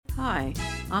Hi,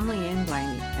 I'm Leanne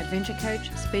Blaney, adventure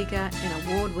coach, speaker, and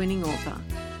award-winning author.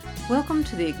 Welcome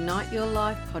to the Ignite Your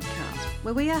Life podcast,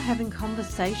 where we are having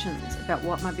conversations about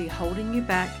what might be holding you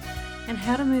back and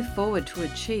how to move forward to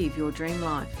achieve your dream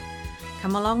life.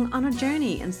 Come along on a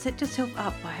journey and set yourself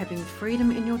up by having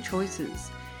freedom in your choices,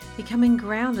 becoming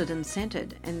grounded and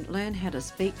centered, and learn how to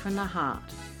speak from the heart.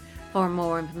 For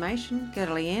more information, go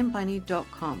to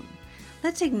leanneblaney.com.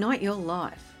 Let's ignite your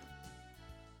life.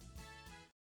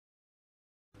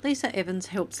 Lisa Evans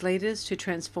helps leaders to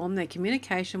transform their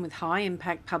communication with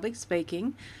high-impact public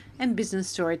speaking and business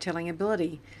storytelling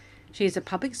ability. She is a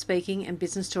public speaking and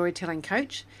business storytelling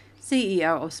coach,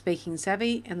 CEO of Speaking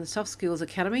Savvy and the Soft Skills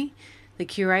Academy, the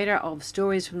curator of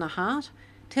Stories from the Heart,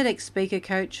 TEDx speaker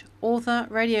coach, author,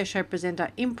 radio show presenter,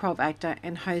 improv actor,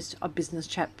 and host of Business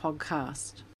Chat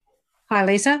podcast. Hi,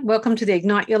 Lisa. Welcome to the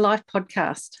Ignite Your Life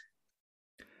podcast.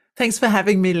 Thanks for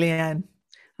having me, Leanne.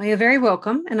 Well, you're very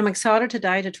welcome, and I'm excited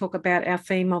today to talk about our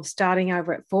theme of starting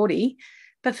over at 40.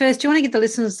 But first, do you want to give the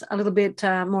listeners a little bit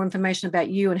more information about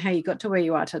you and how you got to where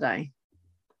you are today?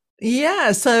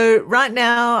 Yeah, so right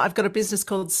now I've got a business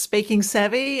called Speaking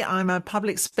Savvy. I'm a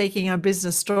public speaking and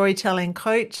business storytelling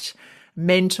coach,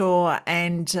 mentor,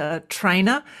 and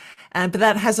trainer. But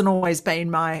that hasn't always been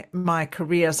my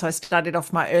career. So I started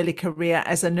off my early career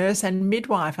as a nurse and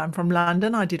midwife. I'm from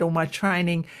London. I did all my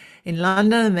training in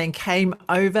London and then came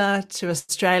over to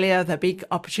Australia, the big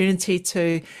opportunity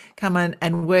to come in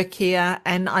and work here.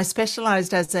 And I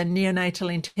specialised as a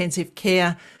neonatal intensive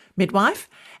care midwife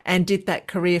and did that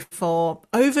career for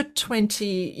over 20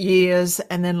 years.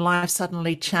 And then life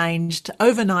suddenly changed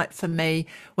overnight for me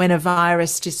when a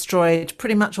virus destroyed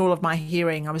pretty much all of my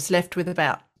hearing. I was left with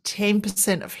about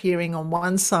 10% of hearing on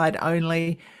one side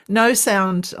only, no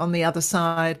sound on the other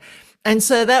side. And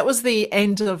so that was the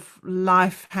end of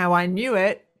life, how I knew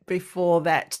it, before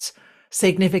that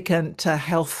significant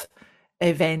health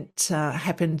event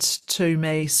happened to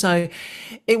me. So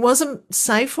it wasn't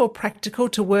safe or practical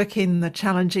to work in the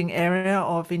challenging area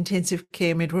of intensive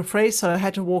care midwifery. So I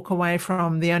had to walk away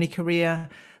from the only career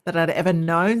that I'd ever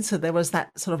known. So there was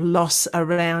that sort of loss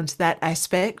around that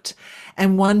aspect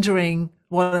and wondering,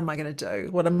 what am I going to do?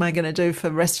 What am I going to do for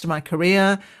the rest of my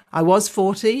career? I was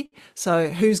 40, so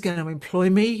who's going to employ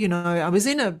me? You know, I was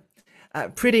in a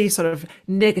pretty sort of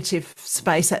negative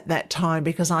space at that time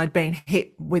because I'd been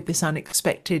hit with this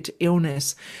unexpected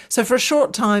illness. So for a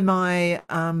short time, I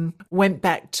went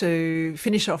back to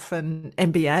finish off an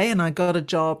MBA and I got a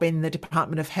job in the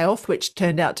Department of Health, which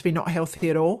turned out to be not healthy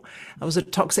at all. It was a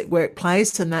toxic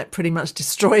workplace and that pretty much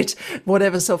destroyed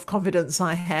whatever self-confidence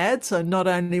I had. So not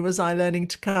only was I learning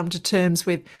to come to terms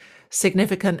with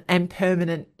significant and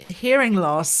permanent hearing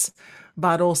loss,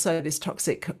 but also this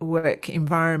toxic work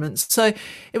environment. So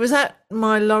it was at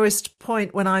my lowest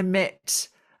point when I met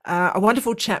a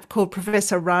wonderful chap called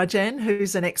Professor Rajan,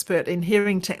 who's an expert in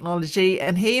hearing technology,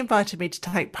 and he invited me to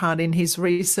take part in his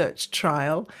research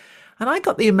trial. And I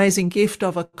got the amazing gift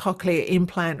of a cochlear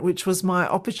implant, which was my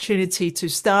opportunity to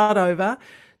start over,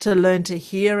 to learn to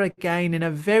hear again in a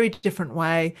very different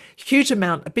way,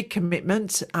 a big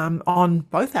commitment on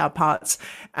both our parts.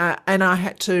 And I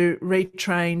had to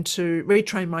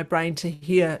retrain my brain to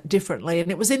hear differently. And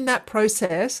it was in that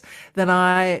process that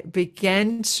I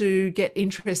began to get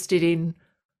interested in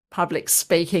public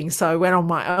speaking. So I went on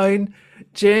my own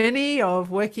journey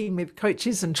of working with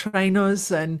coaches and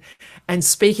trainers and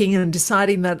speaking and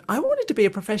deciding that I wanted to be a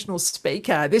professional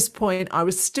speaker. At this point, I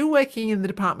was still working in the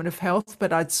Department of Health,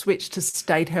 but I'd switched to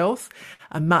State Health,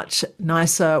 a much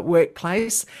nicer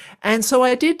workplace. And so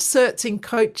I did certs in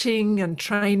coaching and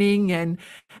training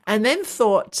and then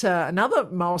thought another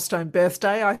milestone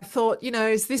birthday, I thought, you know,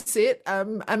 is this it?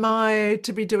 Am I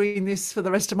to be doing this for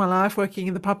the rest of my life, working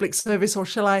in the public service, or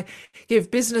shall I give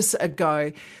business a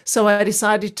go? So I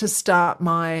decided to start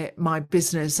my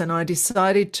business and I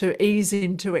decided to ease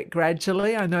into it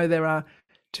gradually. I know there are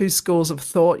two schools of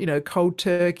thought, you know, cold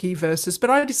turkey but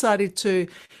I decided to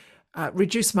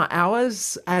reduce my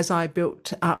hours as I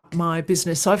built up my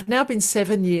business. So I've now been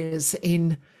 7 years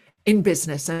in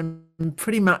business and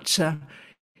pretty much,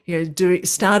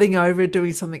 starting over,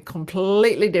 doing something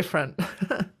completely different.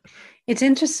 It's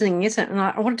interesting, isn't it? And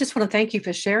I just want to thank you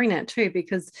for sharing that too,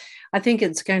 because I think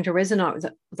it's going to resonate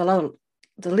with a lot of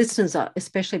the listeners,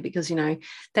 especially because, you know,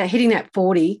 they're hitting that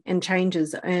 40 and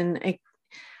changes. And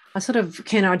I sort of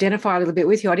can identify a little bit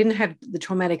with you. I didn't have the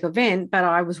traumatic event, but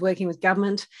I was working with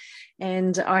government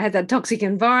and I had that toxic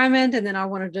environment, and then I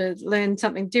wanted to learn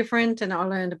something different, and I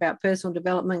learned about personal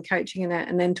development, coaching and that,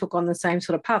 and then took on the same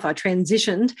sort of path. I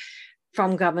transitioned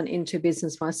from government into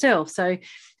business myself. So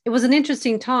it was an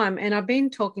interesting time, and I've been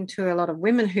talking to a lot of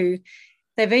women who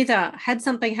they've either had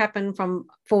something happen from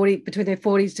 40 between their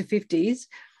 40s to 50s,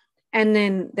 and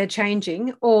then they're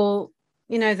changing, or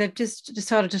they've just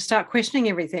decided to start questioning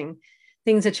everything.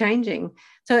 Things are changing.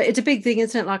 So it's a big thing,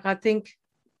 isn't it? Like, I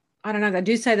don't know, they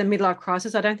do say the midlife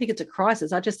crisis. I don't think it's a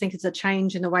crisis. I just think it's a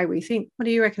change in the way we think. What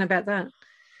do you reckon about that?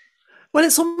 Well,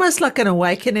 it's almost like an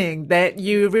awakening that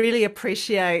you really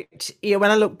appreciate. When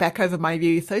I look back over my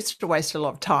youth, I used to waste a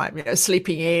lot of time,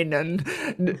 sleeping in and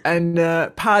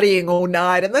partying all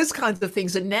night and those kinds of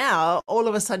things. And now, all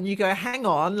of a sudden, you go, hang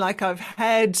on, like I've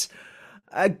had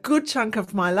a good chunk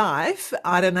of my life.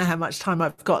 I don't know how much time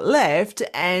I've got left,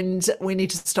 and we need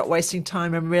to stop wasting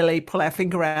time and really pull our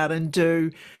finger out and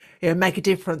do, make a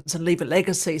difference and leave a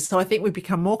legacy. So I think we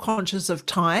become more conscious of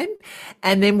time,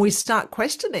 and then we start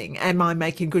questioning, am I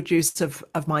making good use of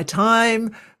my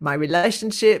time, my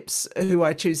relationships, where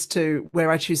I choose to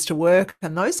work,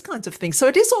 and those kinds of things. So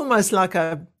it is almost like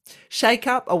a shake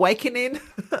up, awakening.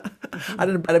 I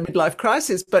don't know about a midlife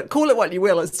crisis, but call it what you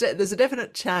will. There's a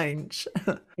definite change.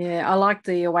 Yeah, I like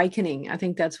the awakening. I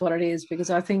think that's what it is, because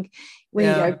I think when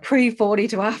you Yeah. go pre-40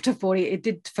 to after 40, it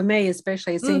did for me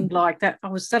especially, it seemed like that I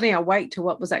was suddenly awake to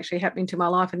what was actually happening to my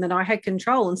life, and then I had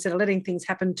control instead of letting things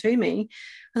happen to me.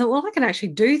 I thought, well, I can actually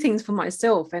do things for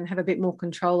myself and have a bit more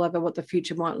control over what the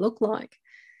future might look like.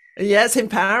 Yeah, it's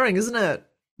empowering, isn't it?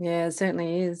 Yeah, it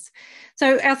certainly is.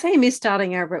 So our theme is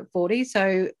starting over at 40.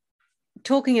 So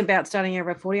talking about starting over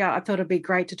at 40, I thought it'd be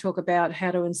great to talk about how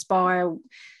to inspire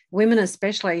women,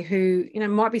 especially who,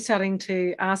 might be starting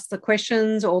to ask the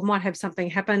questions or might have something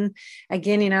happen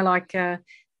again, like the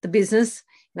business,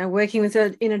 working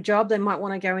in a job, they might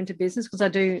want to go into business, because I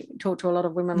do talk to a lot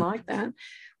of women like that.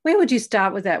 Where would you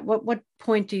start with that? What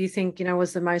point do you think,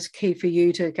 was the most key for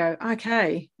you to go,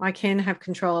 okay, I can have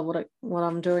control of what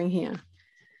I'm doing here?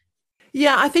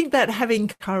 Yeah, I think that having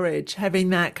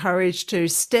that courage to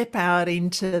step out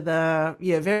into the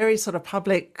very sort of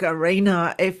public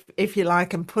arena, if you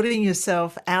like, and putting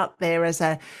yourself out there as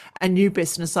a new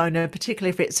business owner,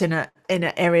 particularly if it's in an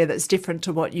area that's different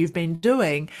to what you've been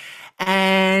doing,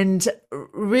 and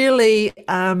really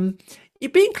you're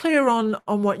being clear on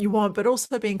what you want, but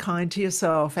also being kind to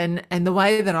yourself. And the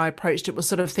way that I approached it was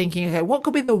sort of thinking, okay, what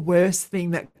could be the worst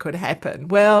thing that could happen?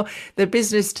 Well, the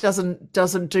business doesn't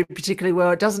do particularly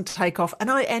well. It doesn't take off, and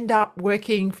I end up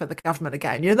working for the government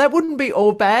again. That wouldn't be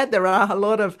all bad. There are a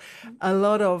lot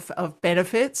of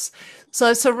benefits.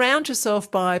 So surround yourself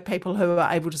by people who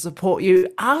are able to support you.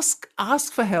 Ask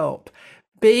for help.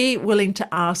 Be willing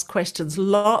to ask questions,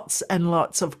 lots and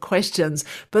lots of questions.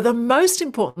 But the most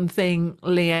important thing,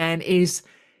 Leanne, is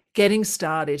getting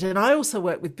started. And I also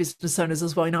work with business owners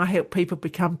as well, and I help people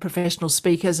become professional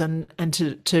speakers and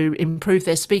to improve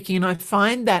their speaking. And I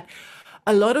find that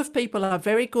a lot of people are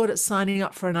very good at signing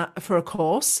up for a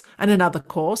course and another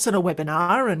course and a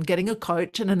webinar and getting a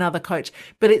coach and another coach,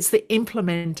 but it's the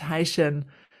implementation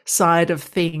side of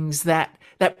things that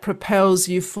propels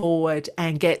you forward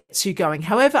and gets you going,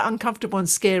 however uncomfortable and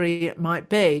scary it might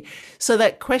be. So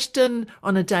that question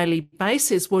on a daily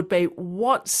basis would be,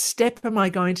 what step am I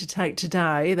going to take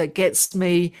today that gets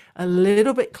me a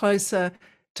little bit closer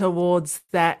towards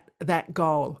that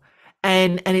goal?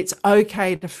 And it's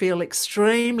okay to feel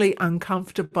extremely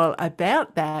uncomfortable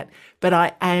about that, but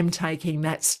I am taking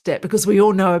that step, because we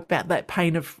all know about that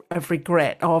pain of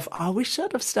regret of, I wish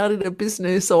I'd have started a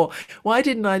business, or why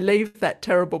didn't I leave that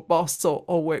terrible boss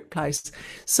or workplace?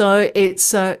 So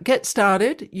it's get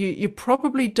started. You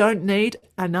probably don't need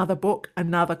another book,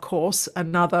 another course,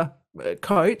 another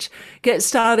coach. Get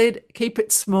started, keep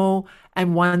it small,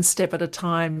 and one step at a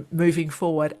time moving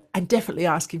forward, and definitely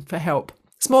asking for help.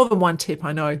 It's more than one tip,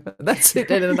 I know, but that's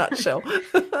it in a nutshell.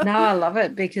 No, I love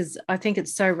it, because I think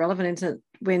it's so relevant, isn't it?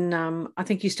 When I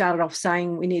think you started off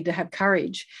saying we need to have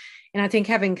courage. And I think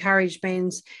having courage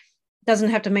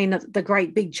doesn't have to mean that the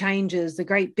great big changes, the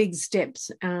great big steps,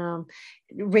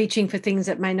 reaching for things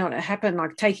that may not happen,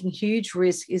 like taking huge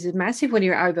risk is massive when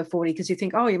you're over 40, because you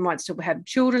think, oh, you might still have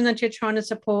children that you're trying to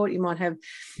support, you might have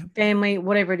family,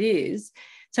 whatever it is.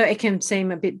 So it can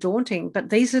seem a bit daunting,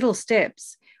 but these little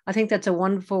steps, I think that's a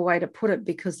wonderful way to put it,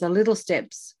 because the little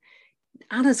steps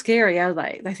aren't as scary, are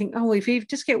they? They think, oh, if you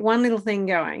just get one little thing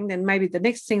going, then maybe the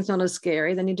next thing's not as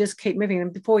scary. Then you just keep moving,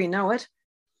 and before you know it,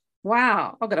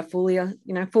 wow, I've got a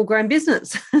full-grown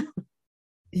business.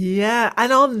 Yeah.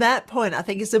 And on that point, I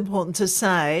think it's important to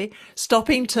say,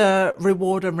 stopping to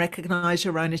reward and recognize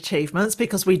your own achievements,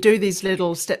 because we do these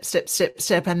little step, step, step,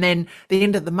 step. And then the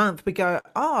end of the month, we go,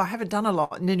 oh, I haven't done a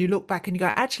lot. And then you look back and you go,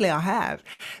 actually, I have.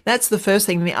 That's the first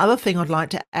thing. The other thing I'd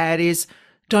like to add is,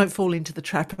 don't fall into the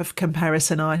trap of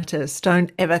comparisonitis.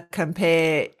 Don't ever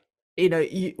compare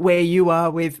where you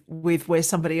are with where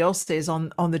somebody else is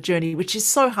on the journey, which is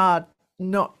so hard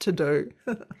not to do.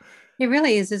 It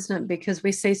really is, isn't it? Because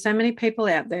we see so many people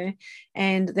out there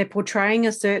and they're portraying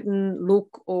a certain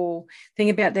look or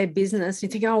thing about their business. You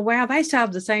think, oh, wow, they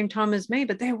started the same time as me,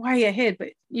 but they're way ahead. But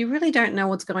you really don't know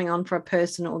what's going on for a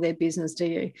person or their business, do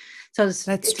you? So That's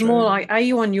it's more true. like, are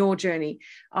you on your journey?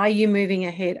 Are you moving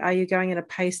ahead? Are you going at a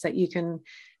pace that you can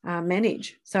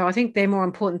manage? So I think they're more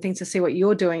important things to see what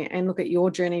you're doing and look at your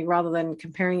journey rather than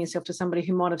comparing yourself to somebody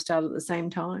who might have started at the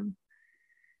same time.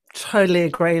 Totally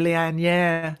agree, Leanne.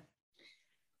 Yeah.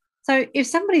 So if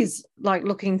somebody's like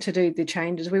looking to do the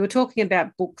changes, we were talking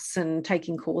about books and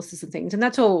taking courses and things, and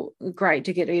that's all great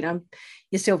to get,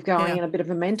 yourself going Yeah. and a bit of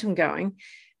momentum going.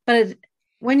 But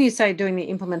when you say doing the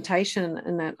implementation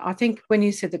and that, I think when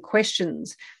you said the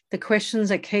questions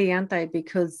are key, aren't they?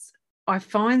 Because I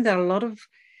find that a lot of,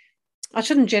 I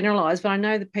shouldn't generalize, but I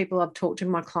know the people I've talked to,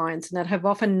 my clients, and that have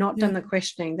often not Yeah. done the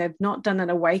questioning. They've not done that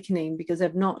awakening because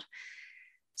they've not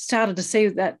started to see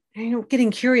that, getting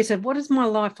curious of what is my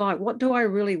life like? What do I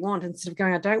really want? Instead of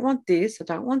going, I don't want this, I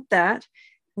don't want that.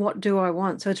 What do I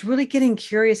want? So it's really getting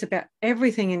curious about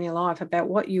everything in your life, about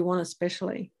what you want,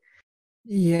 especially.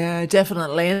 Yeah,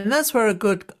 definitely. And that's where a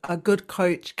good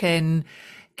coach can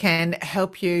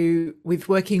help you with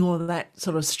working all that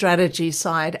sort of strategy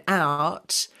side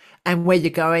out and where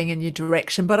you're going and your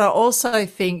direction. But I also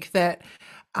think that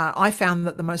I found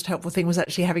that the most helpful thing was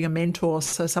actually having a mentor,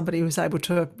 so somebody who was able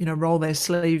to, roll their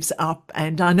sleeves up.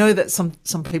 And I know that some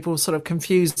people sort of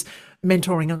confuse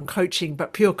mentoring and coaching,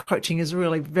 but pure coaching is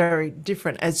really very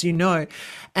different, as you know.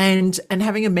 And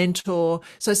having a mentor,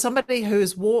 so somebody who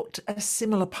has walked a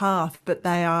similar path, but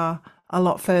they are a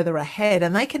lot further ahead,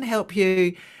 and they can help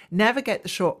you navigate the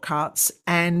shortcuts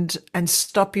and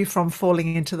stop you from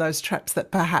falling into those traps that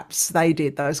perhaps they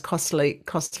did, those costly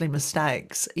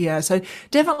mistakes. Yeah, so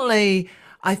definitely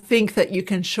I think that you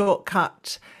can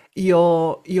shortcut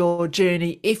your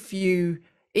journey if you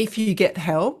get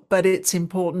help, but it's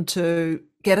important to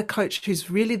get a coach who's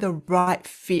really the right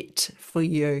fit for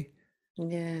you.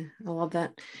 Yeah, I love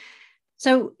that.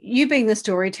 So you being the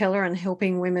storyteller and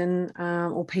helping women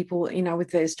or people, with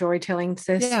their storytelling,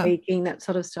 their Yeah. speaking, that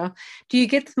sort of stuff, do you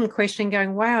get them questioning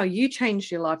going, wow, you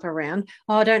changed your life around.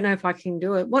 Oh, I don't know if I can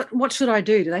do it. What should I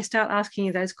do? Do they start asking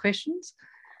you those questions?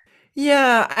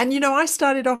 Yeah, and I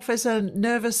started off as a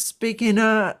nervous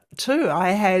beginner too.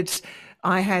 I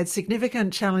had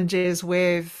significant challenges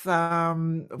with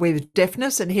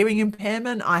deafness and hearing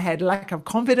impairment. I had lack of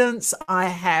confidence. I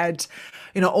had,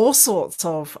 all sorts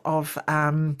of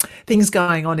things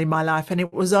going on in my life, and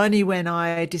it was only when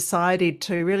I decided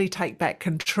to really take back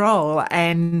control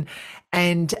and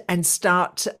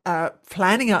start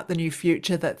planning out the new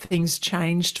future that things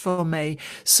changed for me.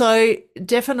 So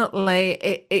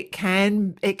definitely it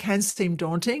can seem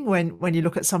daunting when you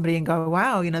look at somebody and go,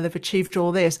 wow, they've achieved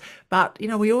all this. But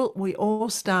we all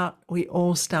start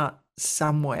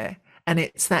somewhere. And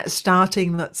it's that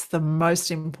starting that's the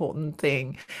most important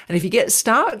thing. And if you get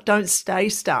stuck, don't stay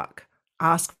stuck.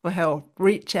 Ask for help,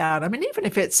 reach out. I mean, even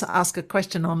if it's ask a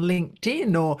question on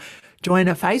LinkedIn or join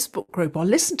a Facebook group or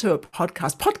listen to a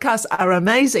podcast. Podcasts are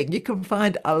amazing. You can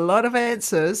find a lot of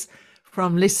answers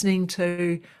from listening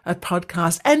to a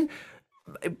podcast. And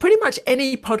pretty much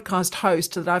any podcast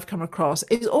host that I've come across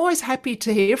is always happy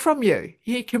to hear from you.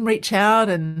 You can reach out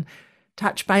and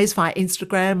touch base via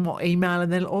Instagram or email,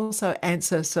 and they'll also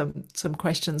answer some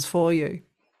questions for you.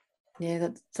 Yeah,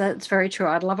 that's very true.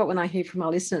 I'd love it when I hear from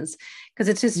our listeners because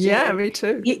it's just, Yeah, me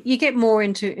too. you get more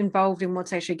involved in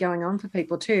what's actually going on for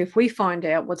people too. If we find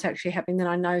out what's actually happening, then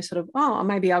I know sort of, oh,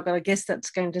 maybe I've got a guest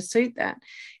that's going to suit that.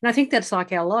 And I think that's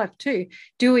like our life too.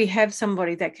 Do we have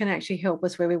somebody that can actually help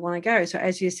us where we want to go? So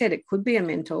as you said, it could be a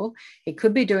mentor, it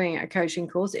could be doing a coaching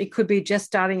course, it could be just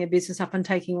starting a business up and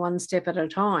taking one step at a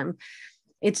time.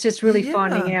 It's just really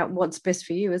finding Yeah. out what's best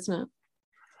for you, isn't it?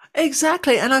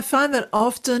 Exactly. And I find that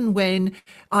often when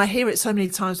I hear it so many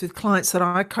times with clients that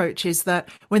I coach is that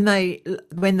when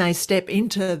they step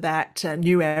into that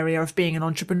new area of being an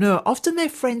entrepreneur, often their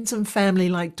friends and family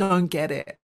like don't get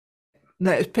it.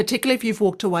 No, particularly if you've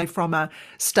walked away from a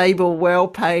stable,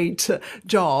 well-paid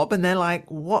job and they're like,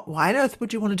 what, why on earth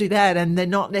would you want to do that? And they're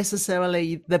not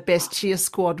necessarily the best cheer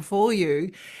squad for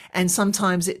you. And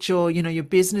sometimes it's your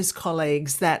business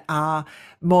colleagues that are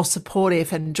more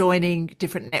supportive, and joining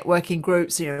different networking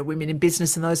groups, women in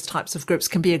business and those types of groups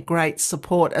can be a great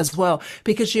support as well,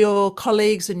 because your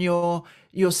colleagues and your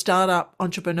startup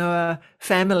entrepreneur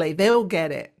family, they'll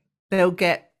get it. They'll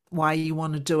get why you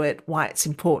want to do it, why it's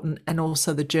important, and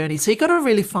also the journey. So you've got to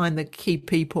really find the key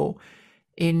people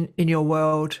in your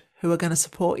world who are going to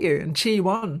support you and cheer you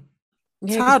on.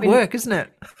 It's Yeah, because hard when work, isn't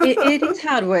it? it is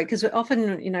hard work, because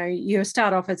often, you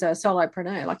start off as a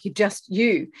solopreneur, like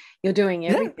you're doing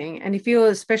Yeah. everything. And if you're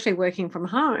especially working from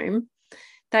home,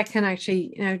 that can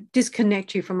actually,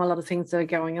 disconnect you from a lot of things that are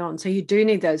going on. So you do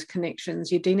need those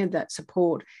connections, you do need that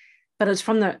support, but it's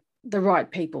from the right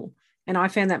people. And I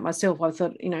found that myself. I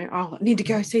thought, oh, I need to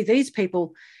go see these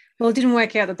people. Well, it didn't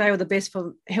work out that they were the best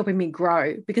for helping me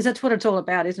grow, because that's what it's all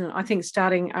about, isn't it? I think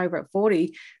starting over at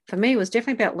 40 for me was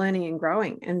definitely about learning and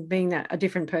growing and being that a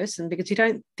different person, because you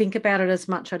don't think about it as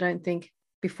much, I don't think,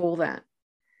 before that.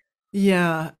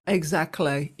 Yeah,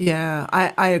 exactly. Yeah,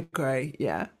 I agree.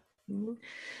 Yeah. Mm.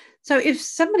 So if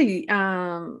somebody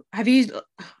have you,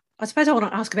 I suppose I want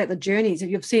to ask about the journeys.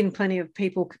 If you've seen plenty of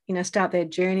people, start their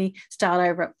journey, start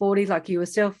over at 40, like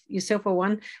yourself or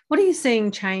one, what are you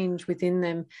seeing change within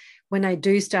them when they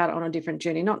do start on a different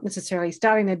journey? Not necessarily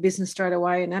starting their business straight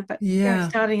away and that, but Yeah.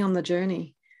 starting on the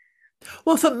journey.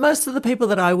 Well, for most of the people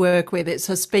that I work with, it's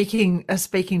a speaking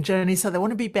journey. So they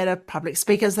want to be better public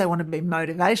speakers. They want to be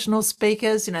motivational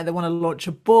speakers. They want to launch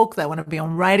a book. They want to be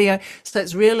on radio. So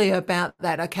it's really about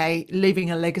that. Okay,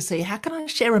 leaving a legacy. How can I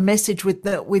share a message with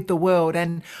the world?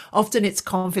 And often it's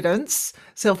confidence,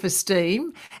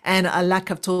 self-esteem, and a lack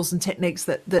of tools and techniques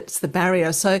that's the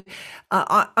barrier. So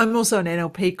I'm also an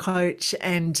NLP coach,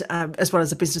 and as well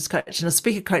as a business coach and a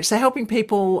speaker coach. So helping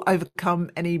people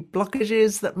overcome any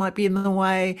blockages that might be in the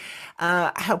way,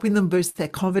 helping them boost their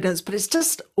confidence. But it's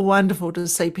just wonderful to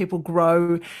see people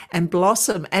grow and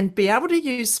blossom and be able to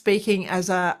use speaking as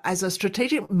a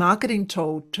strategic marketing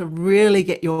tool to really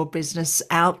get your business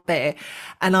out there.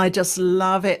 And I just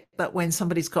love it that when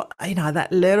somebody's got,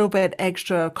 that little bit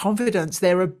extra confidence,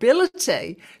 their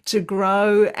ability to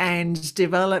grow and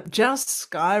develop just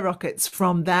skyrockets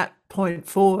from that point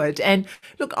forward. And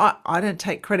look, I don't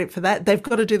take credit for that. They've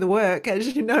got to do the work.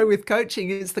 As you know, with coaching,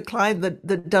 it's the client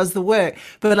that does the work.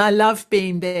 But I love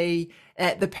being the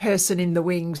person in the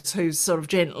wings who's sort of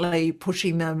gently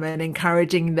pushing them and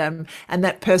encouraging them, and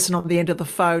that person on the end of the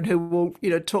phone who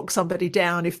will, talk somebody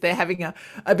down if they're having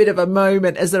a bit of a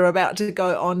moment as they're about to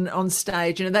go on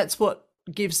stage. That's what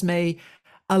gives me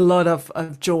a lot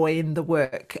of joy in the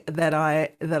work that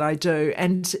I do.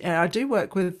 And I do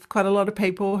work with quite a lot of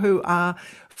people who are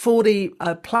 40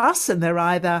 plus, and they're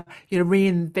either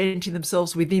reinventing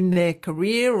themselves within their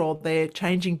career, or they're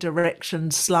changing direction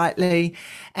slightly.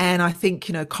 And I think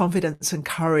confidence and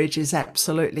courage is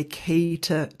absolutely key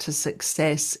to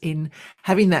success in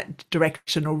having that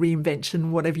direction or reinvention,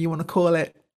 whatever you want to call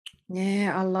it.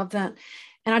 Yeah, I love that.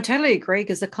 And I totally agree,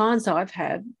 because the clients I've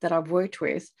had that I've worked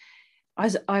with,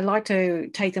 I like to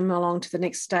take them along to the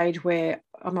next stage, where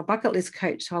I'm a bucket list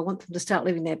coach. So I want them to start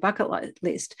living their bucket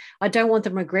list. I don't want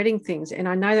them regretting things. And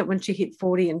I know that once you hit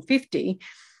 40 and 50,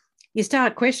 you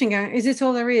start questioning, going, is this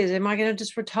all there is? Am I going to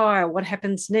just retire? What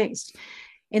happens next?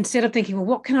 Instead of thinking, well,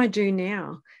 what can I do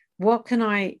now? What can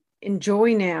I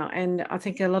enjoy now? And I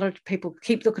think a lot of people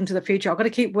keep looking to the future. I've got to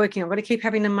keep working. I've got to keep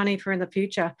having the money for in the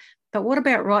future. But what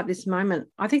about right this moment?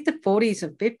 I think the 40s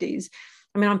and 50s,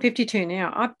 I mean, I'm 52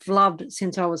 now. I've loved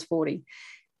since I was 40.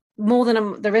 More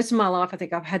than the rest of my life, I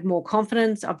think I've had more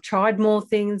confidence. I've tried more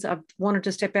things. I've wanted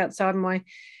to step outside my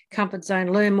comfort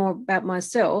zone, learn more about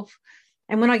myself.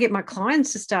 And when I get my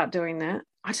clients to start doing that,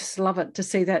 I just love it to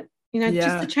see that, just the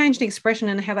Yeah. change in expression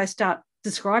and how they start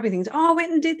describing things. Oh, I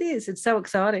went and did this. It's so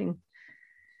exciting.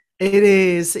 It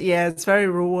is. Yeah, it's very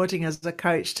rewarding as a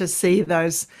coach to see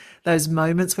those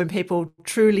moments when people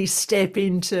truly step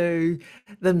into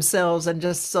themselves and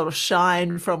just sort of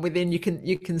shine from within. You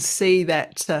can see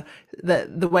that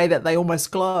the way that they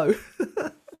almost glow.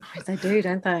 Oh, they do,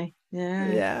 don't they?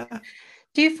 Yeah. Yeah.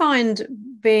 Do you find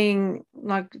being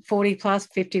like 40 plus,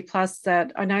 50 plus,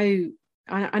 that I know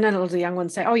a lot of the young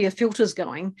ones say, oh, your filter's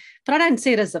going, but I don't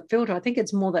see it as a filter. I think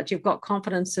it's more that you've got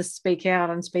confidence to speak out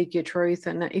and speak your truth.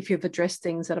 And if you've addressed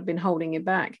things that have been holding you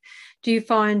back, do you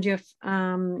find there's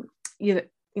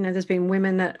been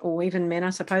women that, or even men, I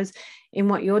suppose, in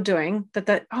what you're doing, that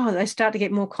they start to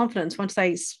get more confidence once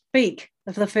they speak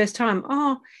for the first time.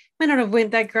 Oh, may not have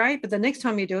went that great, but the next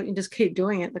time you do it, you just keep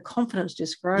doing it. The confidence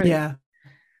just grows. Yeah.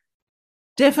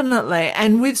 Definitely.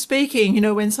 And with speaking,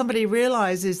 when somebody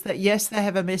realizes that, yes, they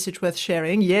have a message worth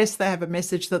sharing, yes, they have a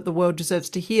message that the world deserves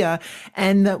to hear,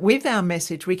 and that with our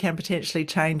message, we can potentially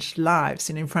change lives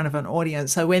in front of an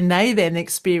audience. So when they then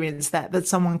experience that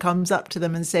someone comes up to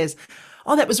them and says,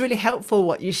 oh, that was really helpful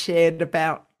what you shared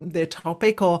about their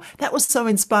topic, or that was so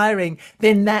inspiring,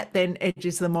 then that then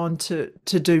edges them on to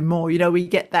do more. You know, we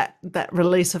get that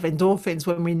release of endorphins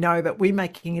when we know that we're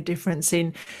making a difference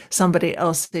in somebody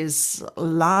else's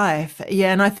life.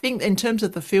 Yeah, and I think in terms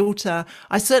of the filter,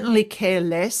 I certainly care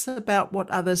less about what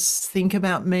others think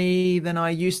about me than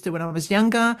I used to when I was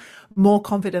younger, more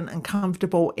confident and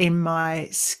comfortable in my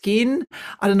skin.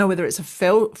 I don't know whether it's a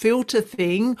filter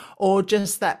thing or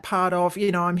just that part of,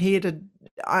 you know, I'm here to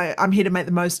make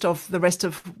the most of the rest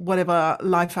of whatever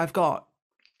life I've got.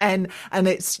 And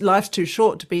it's life's too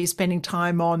short to be spending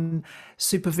time on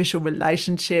superficial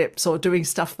relationships or doing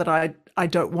stuff that I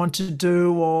don't want to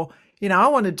do, or, you know, I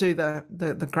want to do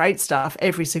the great stuff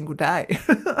every single day.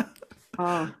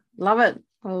 Oh, love it.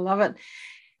 I love it.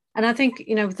 And I think,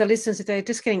 you know, with the listeners, if they're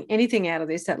just getting anything out of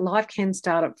this, that life can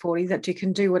start at 40, that you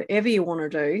can do whatever you want to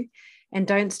do, and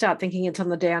don't start thinking it's on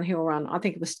the downhill run. I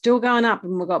think we're still going up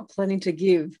and we've got plenty to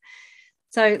give.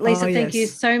 So, Lisa, Oh, thank you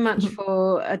yes. so much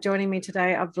for joining me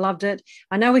today. I've loved it.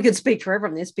 I know we could speak forever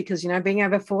on this because, you know, being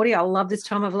over 40, I love this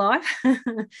time of life.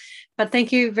 But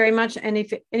thank you very much. And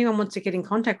if anyone wants to get in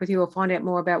contact with you or find out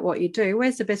more about what you do,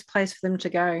 where's the best place for them to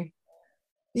go?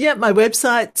 Yeah, my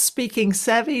website,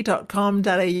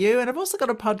 speakingsavvy.com.au. And I've also got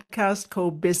a podcast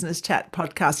called Business Chat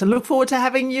Podcast. I look forward to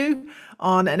having you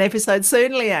on an episode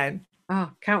soon, Leanne. Oh,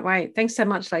 can't wait. Thanks so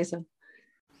much, Lisa.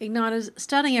 Igniters,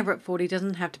 starting over at 40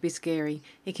 doesn't have to be scary.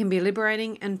 It can be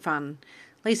liberating and fun.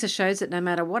 Lisa shows that no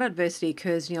matter what adversity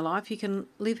occurs in your life, you can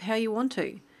live how you want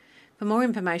to. For more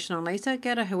information on Lisa,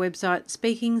 go to her website,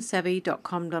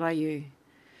 speakingsavvy.com.au.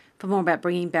 For more about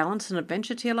bringing balance and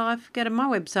adventure to your life, go to my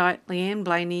website,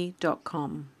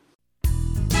 leanneblaney.com.